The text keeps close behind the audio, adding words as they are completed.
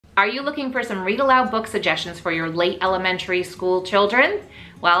Are you looking for some read aloud book suggestions for your late elementary school children?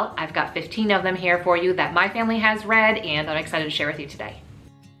 Well, I've got 15 of them here for you that my family has read and I'm excited to share with you today.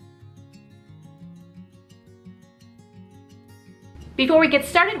 Before we get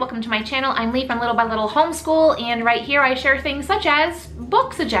started, welcome to my channel. I'm Leigh from Little by Little Homeschool, and right here I share things such as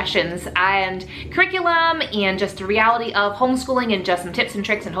book suggestions and curriculum and just the reality of homeschooling and just some tips and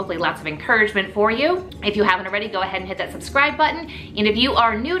tricks and hopefully lots of encouragement for you. If you haven't already, go ahead and hit that subscribe button. And if you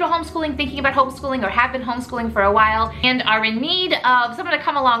are new to homeschooling, thinking about homeschooling, or have been homeschooling for a while and are in need of someone to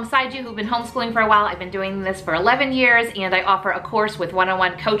come alongside you who've been homeschooling for a while, I've been doing this for 11 years and I offer a course with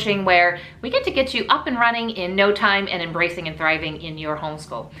one-on-one coaching where we get to get you up and running in no time and embracing and thriving in your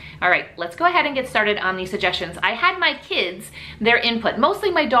homeschool. All right, let's go ahead and get started on these suggestions. I had my kids, their input.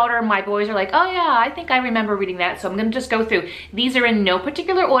 Mostly my daughter and my boys are like, oh yeah, I think I remember reading that. So I'm gonna just go through. These are in no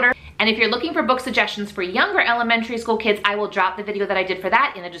particular order. And if you're looking for book suggestions for younger elementary school kids, I will drop the video that I did for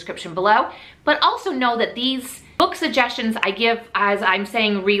that in the description below. But also know that these book suggestions I give as I'm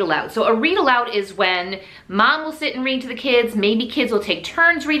saying read aloud. So a read aloud is when mom will sit and read to the kids, maybe kids will take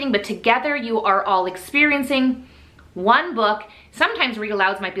turns reading, but together you are all experiencing one book. Sometimes read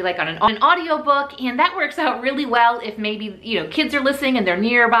alouds might be like on an audio book, and that works out really well if maybe, kids are listening and they're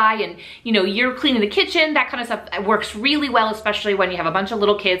nearby and, you're cleaning the kitchen, that kind of stuff. It works really well, especially when you have a bunch of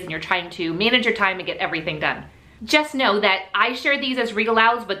little kids and you're trying to manage your time and get everything done. Just know that I share these as read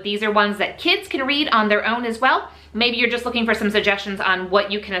alouds, but these are ones that kids can read on their own as well. Maybe you're just looking for some suggestions on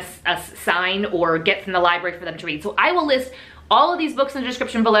what you can assign or get from the library for them to read. So I will list all of these books in the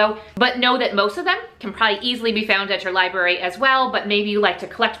description below, but know that most of them can probably easily be found at your library as well, but maybe you like to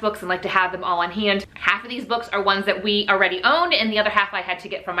collect books and like to have them all on hand. Half of these books are ones that we already own, and the other half I had to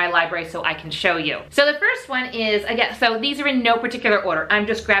get from my library so I can show you. So the first one is, again, so these are in no particular order. I'm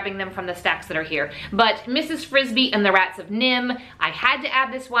just grabbing them from the stacks that are here. But Mrs. Frisbee and the Rats of Nim, I had to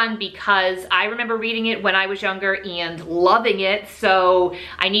add this one because I remember reading it when I was younger and loving it, so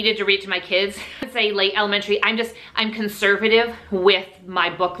I needed to read it to my kids. I'd say late elementary, I'm conservative with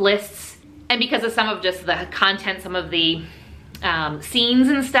my book lists, and because of some of just the content, some of the scenes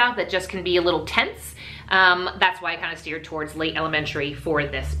and stuff that just can be a little tense, that's why I kind of steered towards late elementary for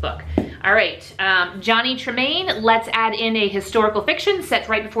this book. All right, Johnny Tremain, let's add in a historical fiction set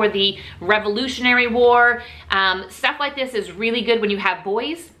right before the Revolutionary War. Stuff like this is really good when you have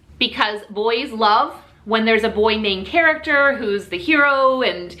boys, because boys love when there's a boy main character who's the hero,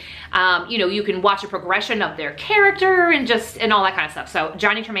 and you can watch a progression of their character and all that kind of stuff. So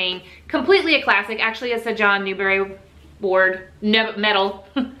Johnny Tremain, completely a classic. Actually, it's a John Newbery Award medal.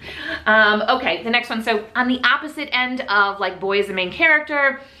 Okay, the next one. So on the opposite end of like boy as the main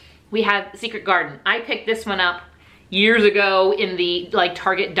character, we have Secret Garden. I picked this one up years ago in the like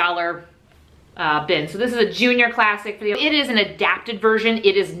Target dollar bin. So this is a junior classic. It is an adapted version.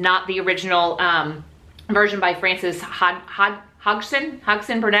 It is not the original version by Frances Hodgson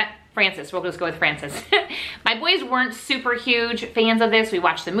Burnett. Frances, we'll just go with Frances. My boys weren't super huge fans of this. We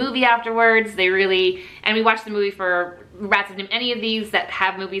watched the movie afterwards. And we watched the movie for Rats of Nim. Any of these that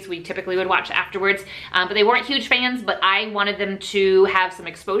have movies we typically would watch afterwards, but they weren't huge fans, but I wanted them to have some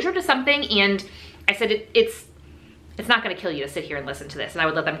exposure to something, and I said it's not gonna kill you to sit here and listen to this, and I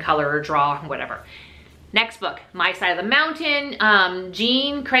would let them color or draw, whatever. Next book, My Side of the Mountain,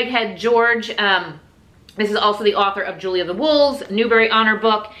 Jean Craighead George. This is also the author of Julia the Wolves, Newbery Honor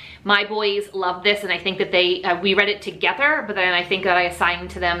book. My boys love this, and I think that we read it together, but then I think that I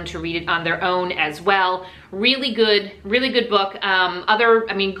assigned to them to read it on their own as well. Really good book.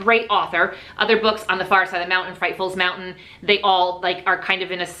 Great author. Other books on the Far Side of the Mountain, Frightful's Mountain, they all are kind of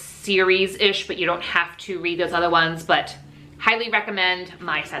in a series-ish, but you don't have to read those other ones, but highly recommend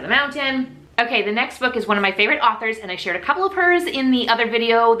My Side of the Mountain. Okay, the next book is one of my favorite authors, and I shared a couple of hers in the other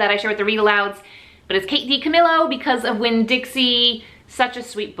video that I shared with the read alouds. But it's Kate DiCamillo because of Winn-Dixie. Such a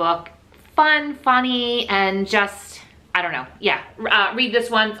sweet book. Fun, funny, and just, I don't know. Yeah, read this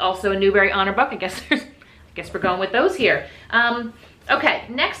one. It's also a Newbery Honor book. I guess we're going with those here. Okay,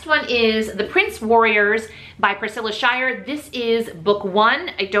 next one is The Prince Warriors by Priscilla Shirer. This is book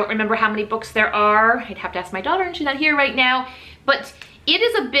 1. I don't remember how many books there are. I'd have to ask my daughter, and she's not here right now. But it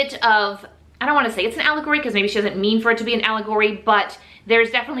is a bit of, I don't want to say it's an allegory because maybe she doesn't mean for it to be an allegory, but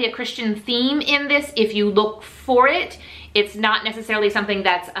there's definitely a Christian theme in this if you look for it. It's not necessarily something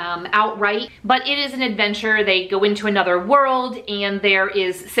that's outright, but it is an adventure. They go into another world, and there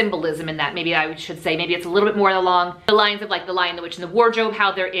is symbolism in that. Maybe I should say, maybe it's a little bit more along the lines of like The Lion, the Witch, and the Wardrobe,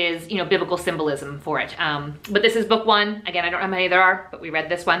 how there is, biblical symbolism for it. But this is book 1. Again, I don't know how many there are, but we read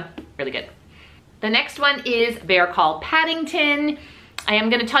this one. Really good. The next one is Bear Called Paddington. I am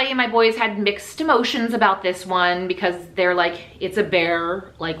gonna tell you my boys had mixed emotions about this one because they're like, it's a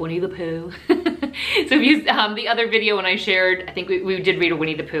bear, like Winnie the Pooh. So if you, the other video when I shared, I think we did read a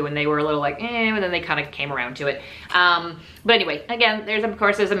Winnie the Pooh and they were a little like, but then they kind of came around to it. But anyway, again, of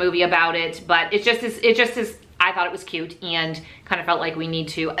course there's a movie about it, but it just is, I thought it was cute and kind of felt like we need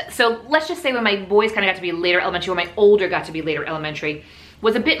to. So let's just say when my boys kind of got to be later elementary, when my older got to be later elementary,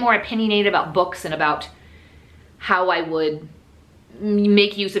 was a bit more opinionated about books and about how I would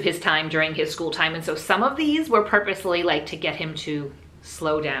make use of his time during his school time. And so some of these were purposely like to get him to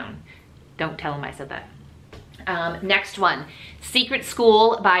slow down. Don't tell him I said that. Next one, Secret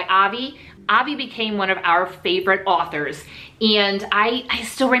School by Avi. Avi became one of our favorite authors. And I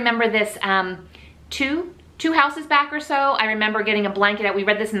still remember this two houses back or so, I remember getting a blanket out. We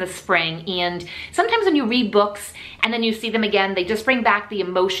read this in the spring, and sometimes when you read books and then you see them again, they just bring back the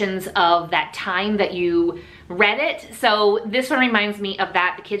emotions of that time that you read it. So this one reminds me of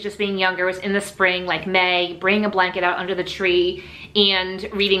that. The kids just being younger. It was in the spring, like May, bringing a blanket out under the tree and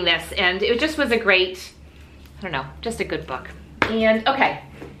reading this. And it just was a great, I don't know, just a good book. And okay,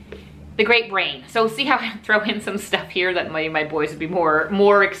 The Great Brain. So see how I throw in some stuff here that my boys would be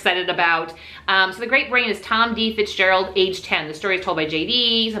more excited about. So The Great Brain is Tom D. Fitzgerald, age 10. The story is told by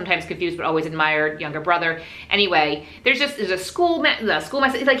JD, sometimes confused but always admired younger brother. Anyway, there's a school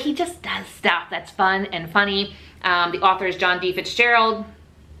message. Like, he just does stuff that's fun and funny. The author is John D. Fitzgerald.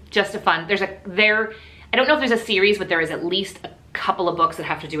 Just a fun. I don't know if there's a series, but there is at least a couple of books that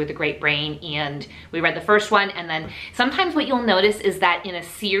have to do with the Great Brain, and we read the first one. And then sometimes what you'll notice is that in a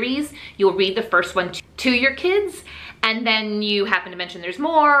series you'll read the first one to your kids, and then you happen to mention there's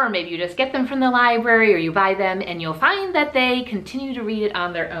more, or maybe you just get them from the library or you buy them, and you'll find that they continue to read it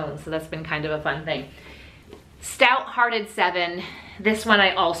on their own. So that's been kind of a fun thing. Stout-Hearted 7. This one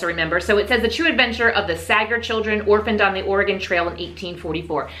I also remember. So it says the true adventure of the Sager children orphaned on the Oregon Trail in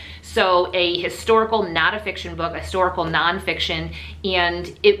 1844. So a historical, not a fiction book, a historical nonfiction,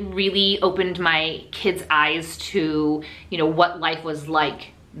 and it really opened my kids' eyes to, you know, what life was like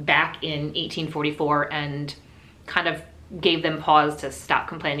back in 1844, and kind of gave them pause to stop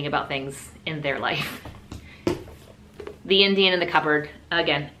complaining about things in their life. The Indian in the Cupboard.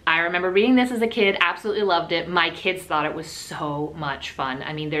 Again, I remember reading this as a kid, absolutely loved it. My kids thought it was so much fun.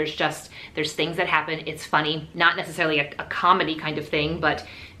 I mean, there's things that happen, it's funny, not necessarily a comedy kind of thing, but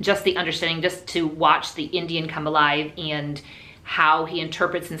just the understanding, just to watch the Indian come alive and how he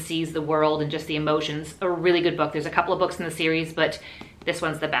interprets and sees the world and just the emotions. A really good book. There's a couple of books in the series, but this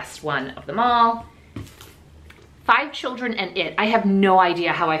one's the best one of them all. 5 Children and It. I have no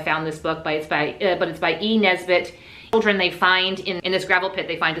idea how I found this book, but it's by E. Nesbitt. Children, they find in this gravel pit,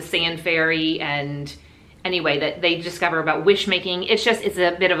 they find a sand fairy, and anyway, that they discover about wish making. It's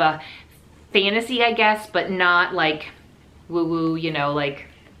a bit of a fantasy, I guess, but not like woo-woo, you know, like,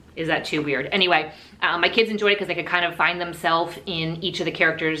 is that too weird? Anyway, my kids enjoyed it because they could kind of find themselves in each of the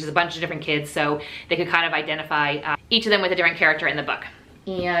characters. There's a bunch of different kids, so they could kind of identify each of them with a different character in the book.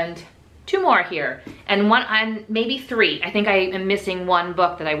 And 2 more here, and maybe 3. I think I am missing one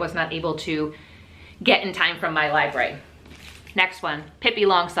book that I was not able to get in time from my library. Next one, Pippi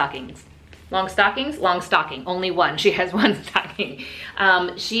Longstockings. Long stocking, only one. She has one stocking.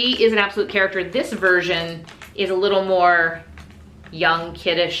 She is an absolute character. This version is a little more young,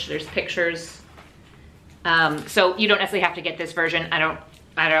 kiddish. There's pictures. So you don't necessarily have to get this version. I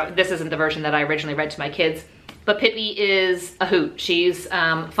don't, this isn't the version that I originally read to my kids. But Pippi is a hoot. She's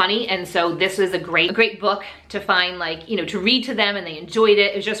funny, and so this is a great book to find, like, you know, to read to them, and they enjoyed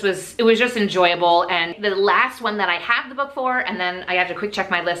it. It was just enjoyable. And the last one that I have the book for, and then I have to quick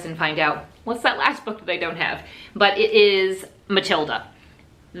check my list and find out what's that last book that I don't have. But it is Matilda.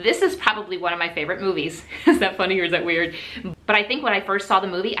 This is probably one of my favorite movies. Is that funny or is that weird? But I think when I first saw the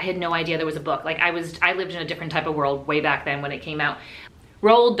movie, I had no idea there was a book. Like, I lived in a different type of world way back then when it came out.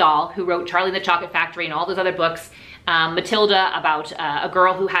 Roald Dahl, who wrote Charlie and the Chocolate Factory and all those other books. Matilda, about a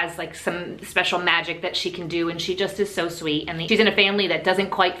girl who has like some special magic that she can do, and she just is so sweet. And she's in a family that doesn't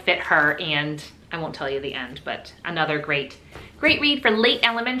quite fit her, and I won't tell you the end, but another great read for late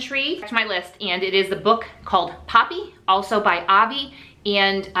elementary. Back to my list, and it is the book called Poppy, also by Avi.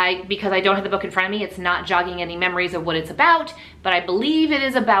 And because I don't have the book in front of me, it's not jogging any memories of what it's about, but I believe it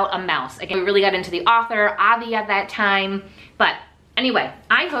is about a mouse. Again, we really got into the author, Avi, at that time, but anyway,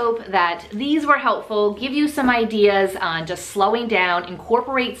 I hope that these were helpful, give you some ideas on just slowing down,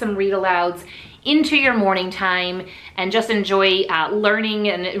 incorporate some read-alouds into your morning time, and just enjoy learning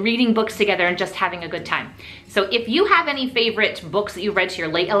and reading books together and just having a good time. So if you have any favorite books that you read to your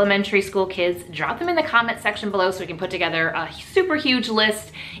late elementary school kids, drop them in the comment section below so we can put together a super huge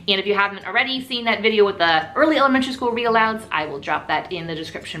list. And if you haven't already seen that video with the early elementary school read-alouds, I will drop that in the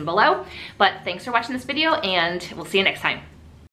description below. But thanks for watching this video, and we'll see you next time.